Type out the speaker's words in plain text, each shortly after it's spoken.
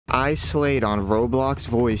I slayed on Roblox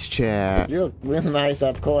voice chat. You look real nice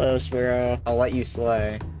up close, bro. I'll let you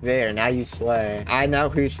slay. There, now you slay. I know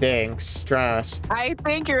who stinks. Trust. I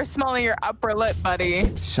think you're smelling your upper lip,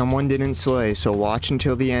 buddy. Someone didn't slay, so watch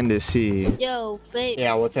until the end to see. Yo, Faith.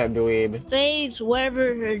 Yeah, what's up, dweeb? Faith,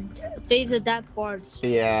 wherever her Faith adapt farts.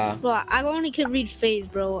 Yeah. Bro, I only can read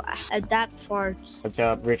Faith, bro. Adapt farts. What's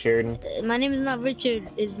up, Richard? My name is not Richard,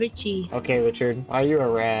 it's Richie. Okay, Richard. Why are you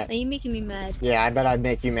a rat? Are you making me mad? Yeah, I bet I'd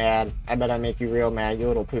make you mad. I bet I'd make you real mad, you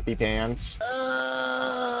little poopy pants.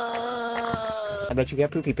 I bet you got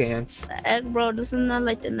poopy pants. Heck, bro, this is not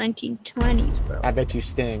like the 1920s, bro. I bet you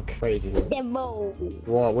stink. Crazy. Demo.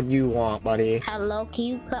 What do you want, buddy? Hello, can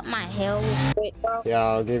you cut my hair quick, bro? Yeah,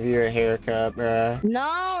 I'll give you a haircut, bruh.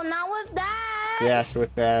 No, not with that. Yes,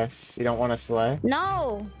 with this. You don't want to slay?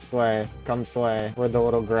 No. Slay. Come slay. Where'd the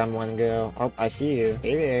little gremlin go? Oh, I see you.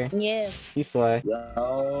 Hey there. Yeah. You slay.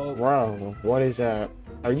 Yo. Whoa, what is up?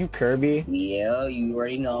 Are you Kirby? Yeah, you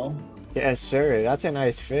already know. Yes, sir. That's a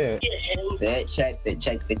nice fit. Fit check, fit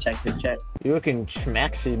check, fit check, fit check. You looking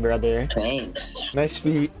schmaxy, brother. Thanks. Nice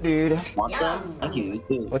feet, dude. Want some? Thank you, you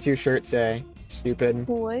too. What's your shirt say? Stupid.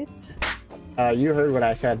 What? You heard what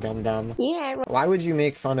I said, dum-dum. Yeah. Why would you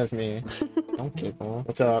make fun of me? Don't people.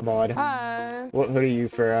 What's up, bud? Hi. What hood are you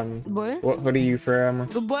from? What? What hood are you from?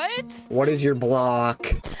 What? What is your block?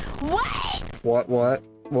 What? What?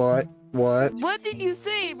 What did you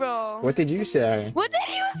say, bro? What did you say? What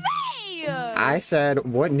did you say? I said,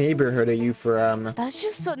 what neighborhood are you from? That's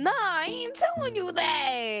just so. Nah, I ain't telling you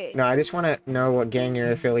that. No, I just want to know what gang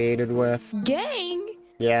you're affiliated with. Gang?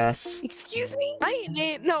 Yes. Excuse me? I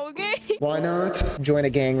ain't no gang. Why not? Join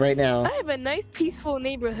a gang right now. I have a nice, peaceful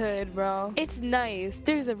neighborhood, bro. It's nice.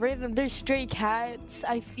 There's stray cats.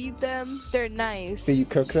 I feed them. They're nice. Do you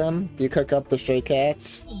cook them? Do you cook up the stray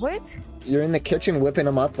cats? What? You're in the kitchen whipping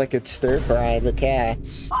them up like it's stir fry, the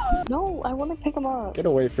cats. No, I want to pick them up. Get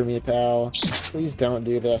away from me, pal. Please don't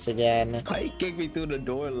do this again. Why you kick me through the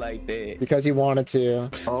door like that? Because you wanted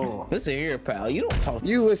to. Oh, listen here, pal. You don't talk.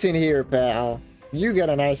 You listen here, pal. You got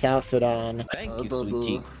a nice outfit on. Thank you, sweet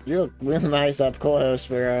cheeks. You look real nice up close,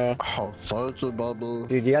 bro. Oh, thank you, Bubble.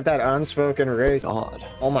 Dude, you got that unspoken race. God.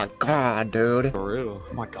 Oh my god, dude. For real.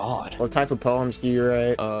 Oh my god. What type of poems do you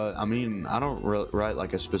write? I mean, I don't write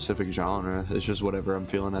like a specific genre. It's just whatever I'm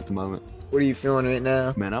feeling at the moment. What are you feeling right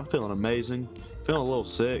now? Man, I'm feeling amazing. Feeling a little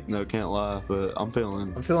sick, no, can't lie, but I'm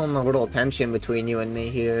feeling a little tension between you and me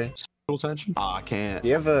here. tension. Oh, I can't. Do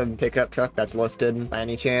you have a pickup truck that's lifted by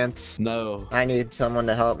any chance? No. I need someone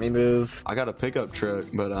to help me move. I got a pickup truck,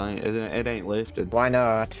 but it ain't lifted. Why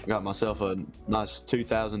not? I got myself a nice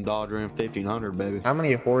 2000 Dodge Ram 1500, baby. How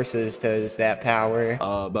many horses does that power?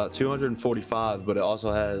 About 245, but it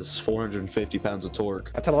also has 450 pounds of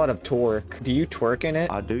torque. That's a lot of torque. Do you twerk in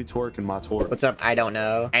it? I do twerk in my torque. What's up? I don't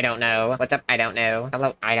know. I don't know. What's up? I don't know.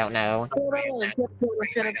 Hello? I don't know.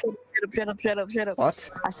 Shut up. What?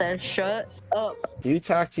 I said shut up. Do you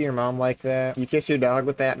talk to your mom like that? You kiss your dog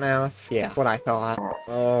with that mouth? Yeah, that's what I thought.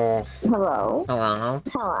 Oh. Hello. Hello?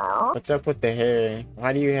 Hello. What's up with the hair?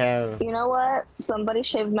 Why do you have... You know what? Somebody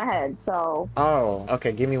shaved my head, so. Oh,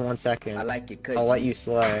 okay, give me 1 second. I like it, I'll let you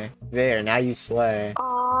slay. There, now you slay.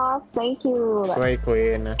 Aw, thank you. Slay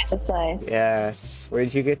queen. To say. Yes.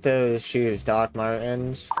 Where'd you get those shoes? Doc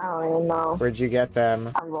Martens? I don't even know. Where'd you get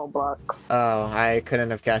them? On Roblox. Oh, I couldn't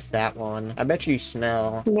have guessed that one. I bet you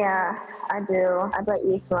smell. Yeah, I do. I bet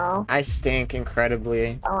you smell. I stink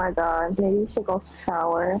incredibly. Oh my god. Maybe you should go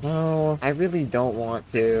shower. No, I really don't want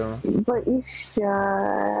to. But you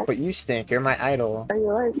should. But you stink. You're my idol. Are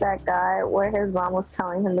you like that guy where his mom was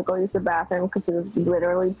telling him to go use the bathroom because he was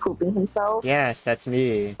literally pooping himself? Yes, that's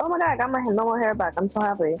me. Oh my god, I got my normal hair back. I'm so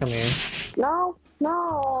happy. Come here. No.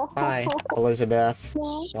 Hi, Elizabeth.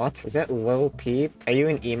 Yeah. What? Is that Lil Peep? Are you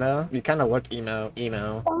an emo? You kind of look emo. Don't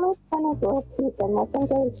make fun of little people. I think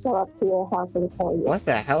they'll show up to your house and tell you. What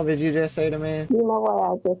the hell did you just say to me? You know what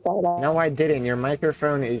I just said? No, I didn't. Your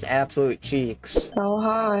microphone is absolute cheeks. Oh,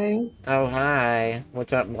 hi. Oh, hi.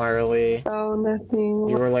 What's up, Marley? Oh, nothing.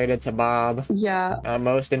 You related to Bob? Yeah.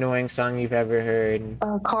 Most annoying song you've ever heard.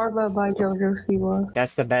 Karma by JoJo Siwa.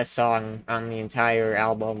 That's the best song on the entire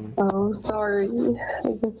album. Oh, sorry.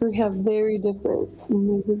 I guess we have very different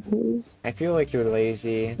music tastes. I feel like you're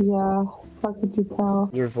lazy. Yeah. How could you tell?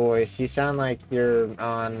 Your voice voice. You sound like you're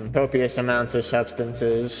on copious amounts of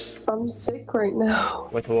substances. I'm sick right now.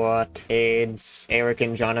 With what? AIDS? Eric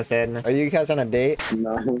and Jonathan? Are you guys on a date?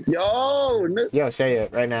 No. Yo, no. Yo, say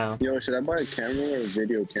it right now. Yo, should I buy a camera or a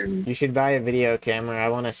video camera? You should buy a video camera. I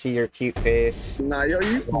want to see your cute face. Nah, yo,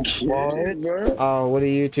 you what, bro? Oh, what are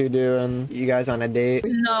you two doing? You guys on a date?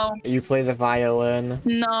 No, You play the violin.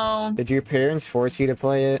 no, Did your parents force you to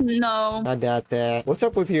play it? no. I doubt that. What's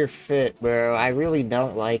up with your fit, bro? I really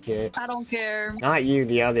don't like it. I don't care. Not you,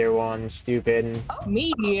 the other one, stupid.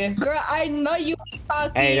 Me? Girl, I know you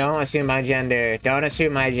Hey, don't assume my gender. Don't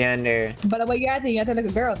assume my gender. But the way you're acting like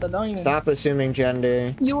a girl, so don't even. Stop assuming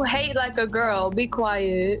gender. You hate like a girl. Be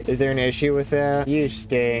quiet. Is there an issue with that? You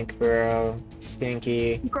stink, bro.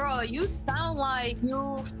 Stinky. Girl, you sound like you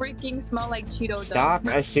freaking smell like Cheeto Stop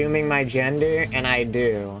dust. assuming my gender, and I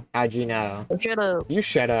do. How'd you know? Shut up. You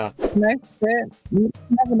shut up. Nice fit. You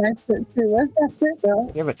have a nice fit too. What's that fit,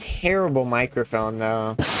 though? You have a terrible microphone,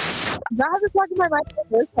 though. I have to talk to my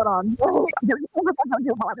microphone. Hold on.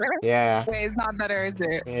 Yeah. Wait, it's not better, is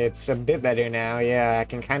it? It's a bit better now. Yeah, I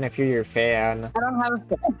can kind of hear your fan. I don't have a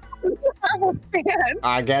fan. I have a fan.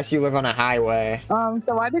 I guess you live on a highway. So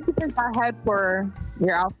why did you pick that head for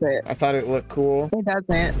your outfit? I thought it looked cool. It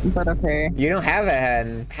doesn't, but okay. You don't have a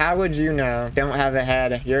head. How would you know? Don't have a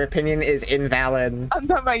head. Your opinion is invalid. I'm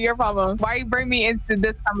talking about your problem. Why you bring me into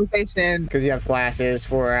this conversation? Because you have glasses,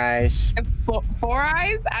 4 eyes. Four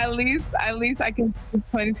eyes? At least I can see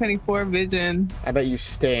 2024 vision. I bet you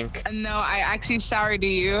stink. No, I actually showered. Do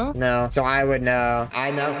you? No, so I would know.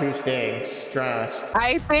 I know who stinks. Trust.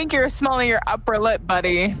 I think you're smelling your upper lip,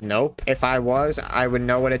 buddy. Nope. If I was, I would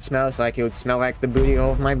know what it smells like. It would smell like the booty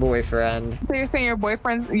hole of my boyfriend. So you're saying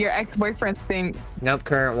your ex-boyfriend stinks? Nope,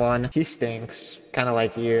 current one. He stinks. Kind of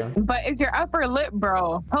like you. But it's your upper lip,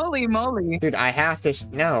 bro. Holy moly. Dude, I have to.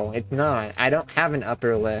 No, it's not. I don't have an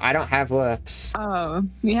upper lip. I don't have lips. Oh,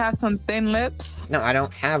 you have some thin lips? No, I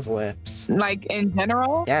don't have lips. Like in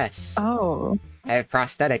general? Yes. Oh. I have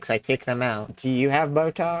prosthetics. I take them out. Do you have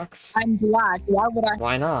Botox? I'm black. Why would I?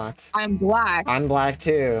 Why not? I'm black. I'm black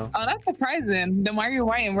too. Oh, that's surprising. Then why are you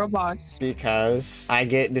white in Roblox? Because I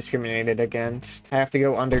get discriminated against. I have to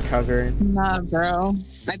go undercover. Nah, bro.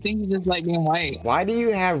 I think you just like being white. Why do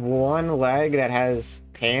you have one leg that has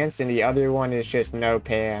pants and the other one is just no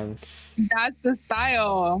pants? That's the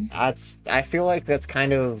style. I feel like that's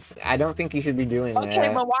kind of, I don't think you should be doing that.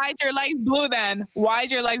 Okay, but why is your legs blue then? Why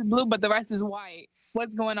is your legs blue but the rest is white?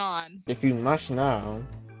 What's going on? If you must know,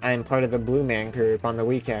 I'm part of the Blue Man group on the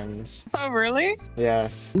weekends. Oh, really?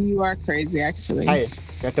 Yes. You are crazy, actually. Hey,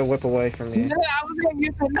 you have to whip away from me. No, I was gonna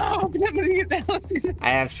use it. No, I was gonna use it. I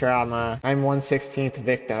have trauma. I'm 1/16th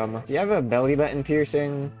victim. Do you have a belly button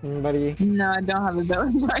piercing, buddy? No, I don't have a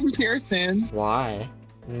belly button piercing. Why?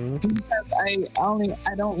 Because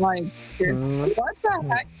I don't like piercing. What the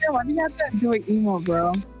heck? Why do you have to do an emo,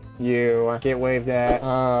 bro? You get waved at.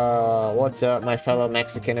 What's up, my fellow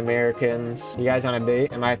Mexican Americans? You guys on a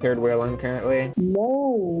date? Am I third wheeling currently?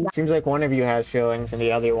 No. Seems like one of you has feelings and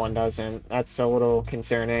the other one doesn't. That's a little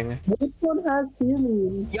concerning. Which one has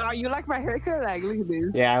feelings? Yo, you like my haircut? Like, look at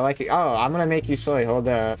this. Yeah, I like it. Oh, I'm gonna make you slay. Hold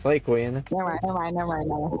up. Slay queen. Never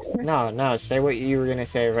mind. No, say what you were gonna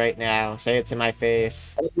say right now. Say it to my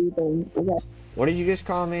face. Okay. What did you just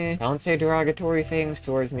call me? Don't say derogatory things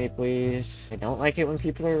towards me, please. I don't like it when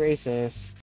people are racist.